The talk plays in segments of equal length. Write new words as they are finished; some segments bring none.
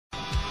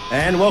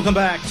And welcome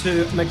back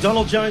to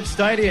McDonald Jones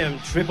Stadium,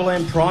 Triple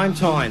M Prime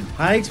Time.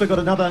 Hagues, we've got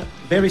another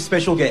very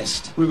special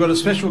guest. We've got a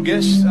special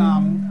guest,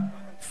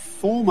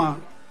 former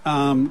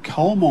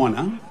coal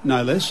miner,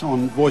 no less,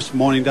 on Voice of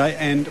Mining Day,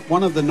 and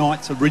one of the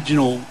Knights'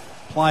 original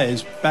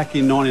players back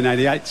in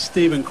 1988,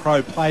 Stephen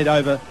Crowe, played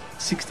over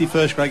 60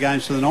 first-grade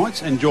games for the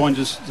Knights and joins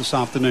us this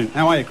afternoon.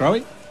 How are you,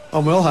 Crowe?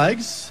 I'm well,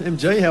 Hagues.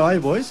 MG, how are you,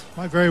 boys?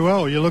 Mate, very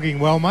well. You're looking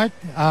well, mate.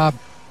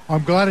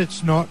 I'm glad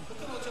it's not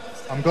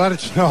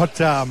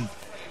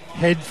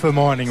head for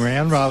mining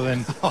round rather than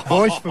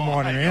voice for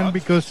mining round,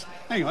 because...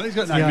 Hang on, he's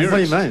got no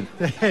mirrors. What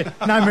do you mean?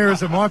 No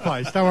mirrors at my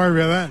place. Don't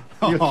worry about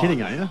that. You're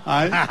kidding, are you?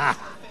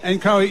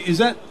 And Crowe, is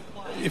that...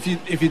 If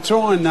you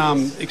try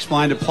and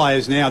explain to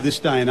players now, this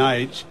day and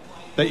age,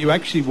 that you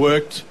actually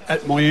worked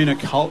at Myuna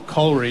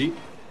Colliery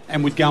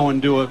and would go and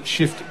do a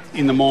shift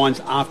in the mines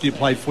after you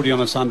played footy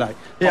on a Sunday.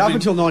 Yeah, up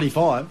until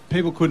 95.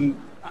 People couldn't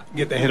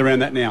get their head around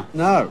that now.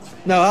 No,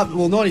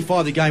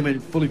 95 the game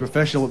went fully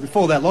professional.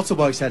 Before that, lots of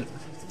blokes had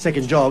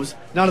second jobs.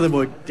 None of them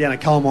were down a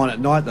coal mine at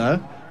night, though,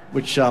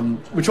 which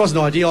wasn't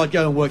ideal. I'd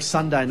go and work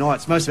Sunday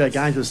nights. Most of our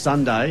games were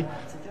Sunday.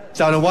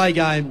 So an away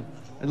game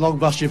and long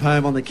bus trip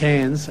home on the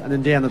cans and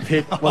then down the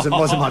pit wasn't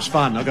much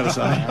fun, I've got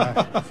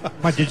to say.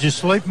 Mate, did you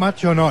sleep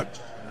much or not?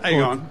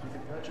 Hang on.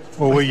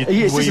 Or were you?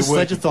 It's just a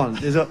sledge-a-thon.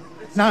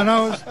 No,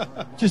 I was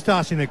just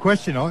asking the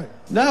question. I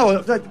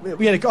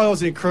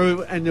was in a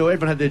crew and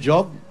everyone had their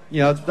job.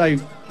 You know, they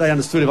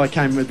understood if I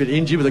came a bit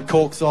injured with a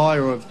cork's eye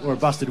or a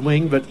busted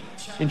wing, but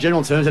in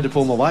general terms, I had to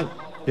pull my weight.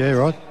 Yeah,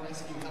 right.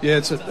 Yeah,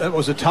 it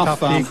was a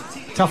tough way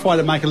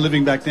to make a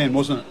living back then,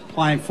 wasn't it?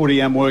 Playing footy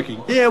and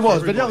working. Yeah, it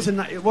was, but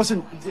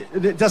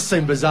it does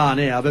seem bizarre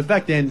now, but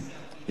back then,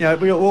 you know,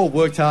 we all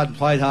worked hard and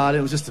played hard.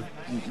 It was just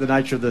the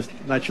nature of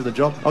the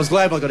job. I was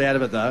glad when I got out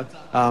of it though.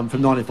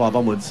 From 95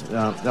 onwards,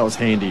 that was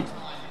handy.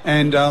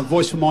 And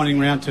Voice for Mining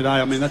round today,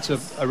 I mean, that's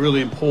a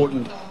really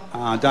important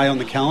day on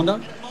the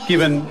calendar,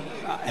 given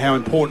how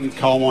important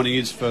coal mining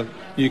is for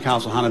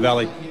Newcastle, Hunter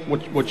Valley.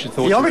 What's your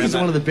thoughts? Yeah, I reckon it's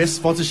one of the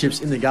best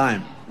sponsorships in the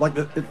game. Like,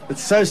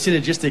 it's so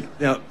synergistic.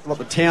 You know, what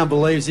the town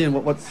believes in,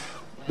 what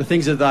the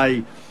things that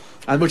they,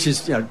 and which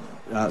is, you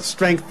know,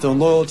 strength and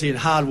loyalty and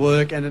hard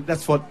work, and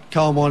that's what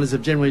coal miners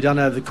have generally done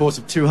over the course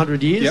of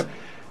 200 years. Yep.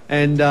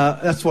 And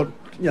that's what,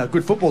 you know,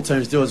 good football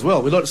teams do as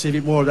well. We'd like to see a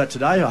bit more of that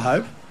today, I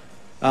hope.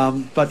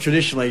 But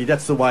traditionally,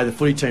 that's the way the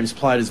footy teams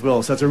played as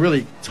well. So it's a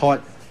really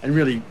tight and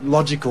really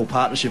logical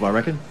partnership, I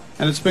reckon.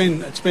 And it's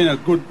been a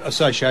good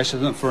association,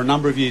 isn't it, for a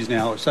number of years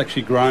now. It's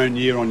actually grown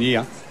year on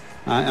year.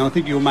 And I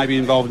think you were maybe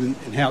involved in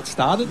how it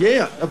started.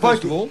 Yeah, a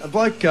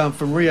bloke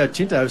from Rio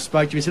Tinto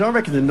spoke to me and said, I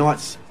reckon the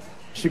Knights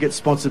should get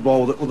sponsored by,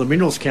 or the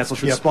Minerals Council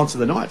should sponsor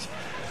the Knights.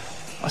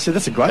 I said,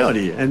 that's a great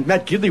idea. And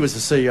Matt Gidley was the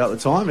CEO at the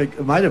time,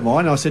 a mate of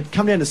mine. And I said,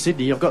 come down to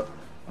Sydney. I've got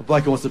a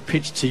bloke who wants to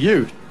pitch to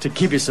you to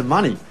give you some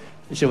money.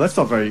 He said, well, that's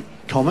not very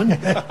common.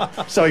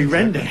 So he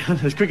ran down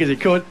as quick as he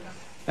could.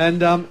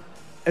 And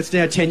it's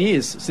now 10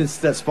 years since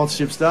that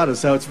sponsorship started.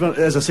 So it's,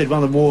 as I said,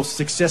 one of the more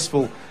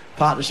successful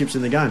partnerships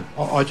in the game.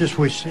 I just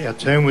wish our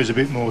team was a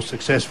bit more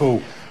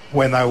successful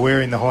when they were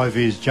wearing the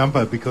high-vis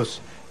jumper, because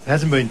it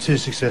hasn't been too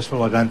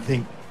successful, I don't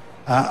think,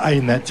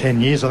 in that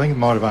 10 years. I think it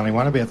might have only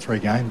won about 3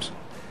 games.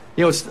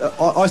 Yeah,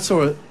 I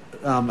saw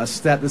a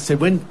stat that said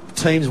when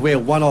teams wear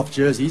one-off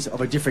jerseys of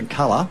a different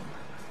colour,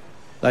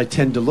 they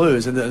tend to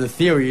lose. And the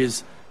theory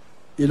is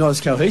you're not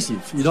as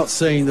cohesive. You're not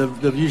seeing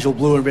the usual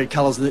blue and red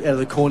colours out of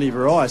the corner of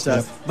your eye.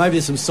 So maybe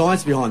there's some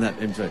science behind that,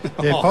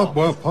 MG. Yeah,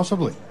 well,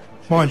 possibly.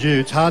 Mind you,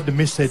 it's hard to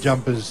miss their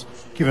jumpers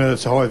given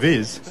it's high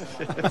vis.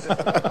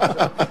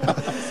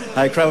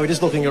 Hey, Crowe, we're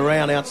just looking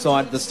around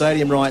outside the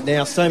stadium right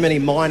now. So many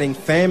mining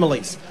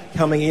families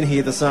coming in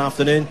here this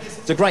afternoon.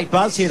 It's a great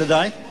buzz here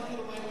today.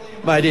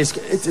 Mate, it's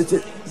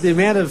the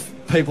amount of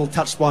people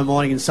touched by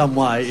mining in some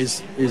way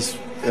is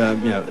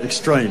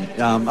extreme.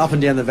 Up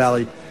and down the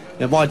valley.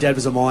 You know, my dad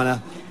was a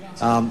miner.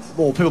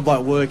 Or people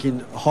might work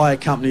in hire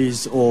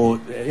companies or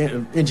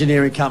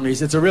engineering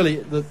companies. It's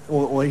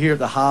or here at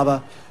the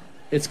harbour.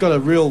 It's got a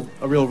real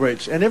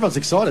reach, and everyone's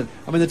excited.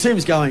 I mean, the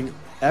team's going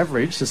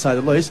average, to say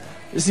the least.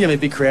 This is going to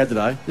be a big crowd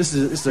today. This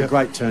is a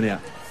great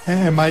turnout.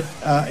 And mate,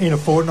 in a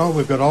fortnight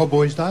we've got Old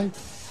Boys Day.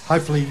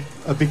 Hopefully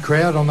a big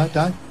crowd on that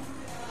day.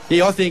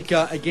 Yeah, I think,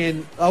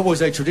 again, Old Boys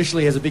Day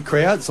traditionally has a big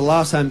crowd. It's the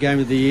last home game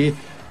of the year.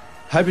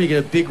 Hoping to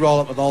get a big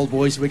roll-up with Old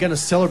Boys. We're going to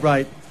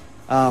celebrate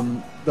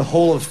the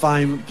Hall of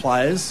Fame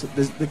players.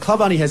 The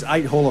club only has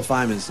 8 Hall of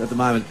Famers at the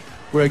moment.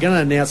 We're going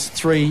to announce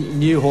 3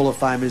 new Hall of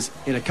Famers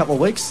in a couple of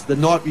weeks, the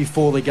night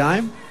before the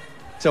game.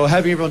 So we're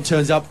hoping everyone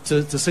turns up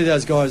to see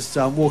those guys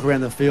walk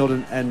around the field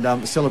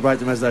and celebrate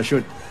them as they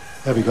should.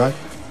 That'd be great.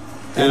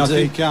 And I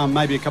think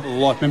maybe a couple of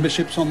life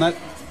memberships on that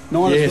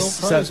night as well.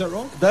 So is that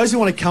right? Those who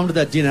want to come to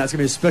that dinner, it's going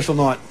to be a special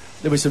night.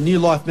 There'll be some new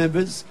life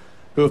members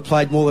who have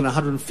played more than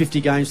 150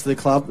 games for the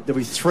club. There'll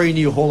be 3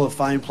 new Hall of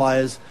Fame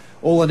players,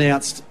 all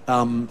announced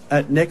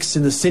at Next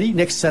in the City,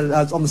 next Saturday,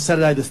 on the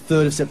Saturday the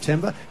 3rd of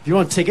September. If you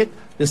want a ticket,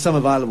 there's some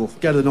available.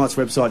 Go to the Knights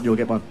website and you'll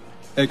get one.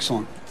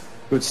 Excellent.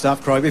 Good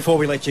stuff, Crowe. Before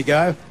we let you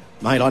go,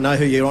 mate, I know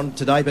who you're on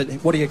today, but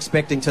what are you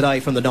expecting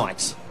today from the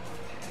Knights?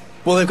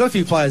 Well, they've got a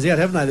few players out,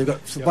 haven't they? They've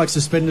got some blokes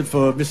suspended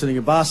for missing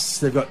a bus.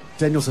 They've got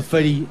Daniel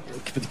Safidi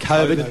with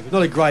COVID.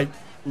 Not a great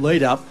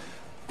lead-up.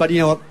 But, you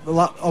know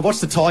what, I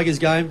watched the Tigers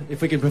game.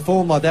 If we can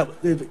perform like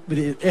that with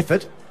the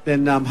effort,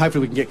 then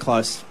hopefully we can get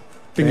close.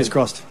 Fingers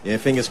crossed. Yeah,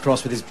 fingers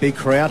crossed with this big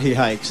crowd here,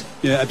 Hakes.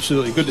 Yeah,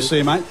 absolutely. Good to see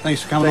you, mate.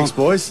 Thanks for coming on. Thanks,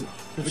 boys.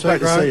 Great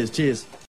to see you. Cheers.